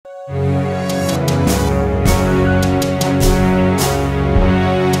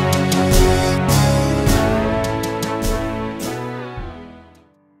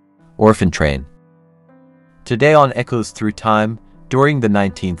Orphan Train. Today on Echoes Through Time, during the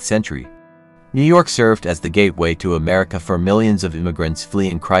 19th century, New York served as the gateway to America for millions of immigrants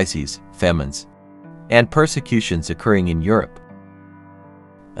fleeing crises, famines, and persecutions occurring in Europe.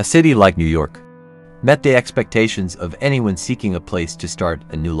 A city like New York met the expectations of anyone seeking a place to start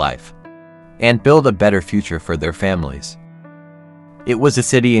a new life and build a better future for their families. It was a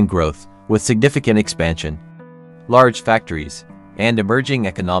city in growth, with significant expansion, large factories, and emerging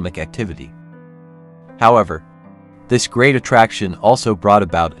economic activity. However, this great attraction also brought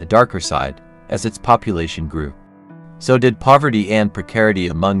about a darker side as its population grew. So did poverty and precarity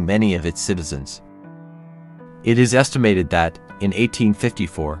among many of its citizens. It is estimated that, in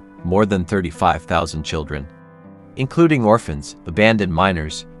 1854, more than 35,000 children, including orphans, abandoned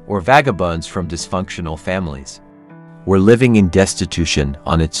minors, or vagabonds from dysfunctional families, were living in destitution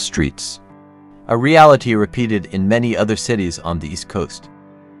on its streets, a reality repeated in many other cities on the East Coast.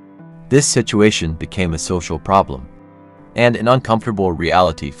 This situation became a social problem and an uncomfortable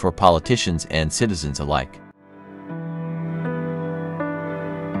reality for politicians and citizens alike.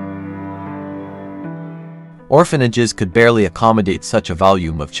 Orphanages could barely accommodate such a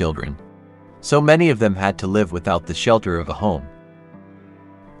volume of children, so many of them had to live without the shelter of a home.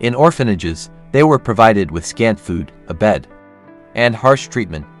 In orphanages, they were provided with scant food, a bed, and harsh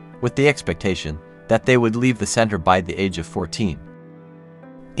treatment, with the expectation that they would leave the center by the age of 14.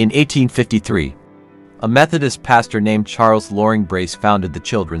 In 1853, a Methodist pastor named Charles Loring Brace founded the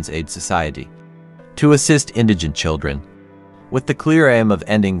Children's Aid Society to assist indigent children, with the clear aim of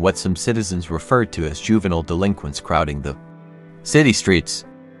ending what some citizens referred to as juvenile delinquents crowding the city streets.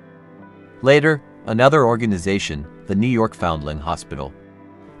 Later, another organization, the New York Foundling Hospital,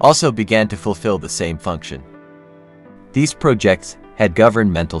 also began to fulfill the same function. These projects had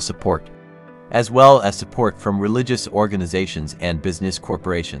governmental support, as well as support from religious organizations and business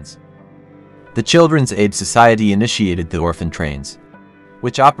corporations. The Children's Aid Society initiated the Orphan Trains,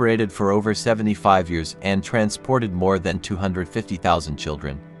 which operated for over 75 years and transported more than 250,000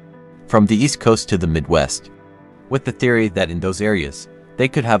 children from the East Coast to the Midwest, with the theory that in those areas, they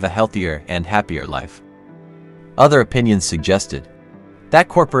could have a healthier and happier life. Other opinions suggested that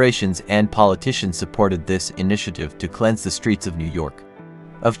corporations and politicians supported this initiative to cleanse the streets of New York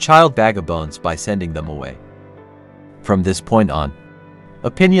of child vagabonds by sending them away. From this point on,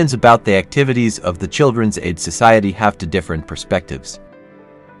 opinions about the activities of the Children's Aid Society have different perspectives.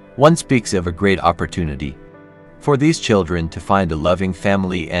 One speaks of a great opportunity for these children to find a loving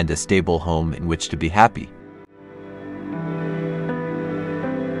family and a stable home in which to be happy.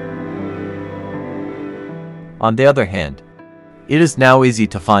 On the other hand, it is now easy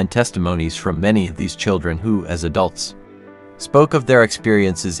to find testimonies from many of these children who, as adults, spoke of their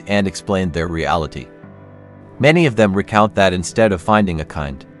experiences and explained their reality. Many of them recount that instead of finding a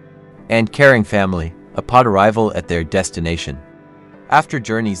kind and caring family upon arrival at their destination, after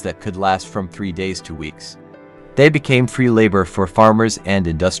journeys that could last from 3 days to weeks, they became free labor for farmers and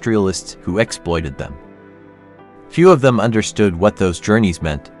industrialists who exploited them. Few of them understood what those journeys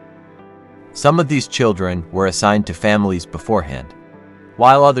meant. Some of these children were assigned to families beforehand,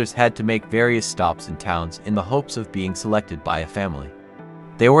 while others had to make various stops in towns in the hopes of being selected by a family.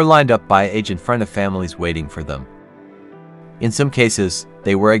 They were lined up by age in front of families waiting for them. In some cases,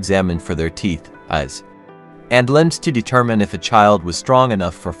 they were examined for their teeth, eyes, and limbs to determine if a child was strong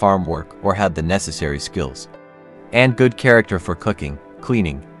enough for farm work or had the necessary skills and good character for cooking,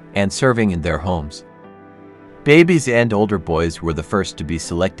 cleaning, and serving in their homes. Babies and older boys were the first to be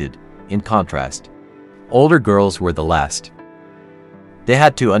selected. In contrast, older girls were the last. They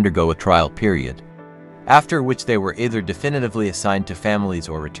had to undergo a trial period, after which they were either definitively assigned to families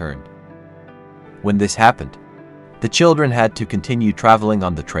or returned. When this happened, the children had to continue traveling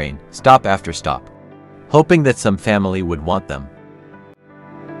on the train, stop after stop, hoping that some family would want them.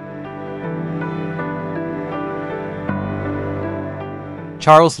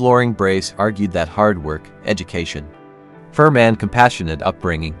 Charles Loring Brace argued that hard work, education, firm and compassionate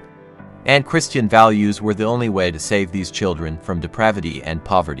upbringing, and Christian values were the only way to save these children from depravity and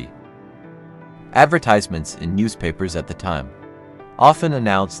poverty. Advertisements in newspapers at the time often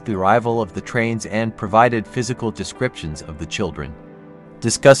announced the arrival of the trains and provided physical descriptions of the children,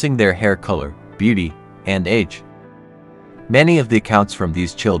 discussing their hair color, beauty, and age. Many of the accounts from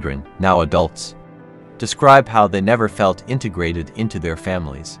these children, now adults, describe how they never felt integrated into their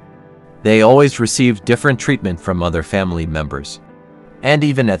families. They always received different treatment from other family members, and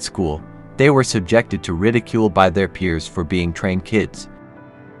even at school, they were subjected to ridicule by their peers for being trained kids.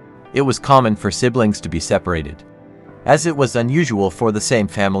 It was common for siblings to be separated, as it was unusual for the same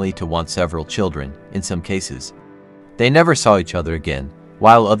family to want several children. In some cases, they never saw each other again,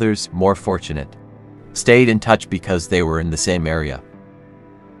 while others, more fortunate, stayed in touch because they were in the same area.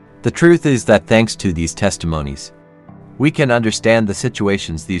 The truth is that thanks to these testimonies, we can understand the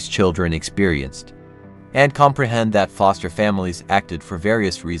situations these children experienced and comprehend that foster families acted for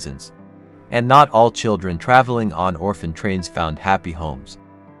various reasons, and not all children traveling on orphan trains found happy homes.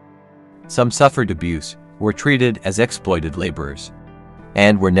 Some suffered abuse, were treated as exploited laborers,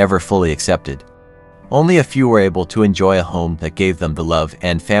 and were never fully accepted. Only a few were able to enjoy a home that gave them the love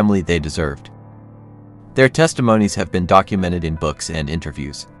and family they deserved. Their testimonies have been documented in books and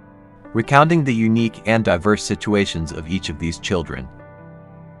interviews, recounting the unique and diverse situations of each of these children.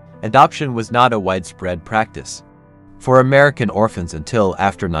 Adoption was not a widespread practice for American orphans until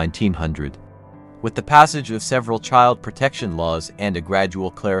after 1900, with the passage of several child protection laws and a gradual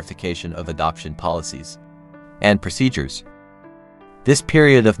clarification of adoption policies and procedures. This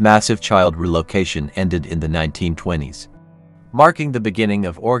period of massive child relocation ended in the 1920s, marking the beginning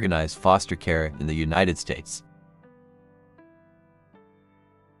of organized foster care in the United States.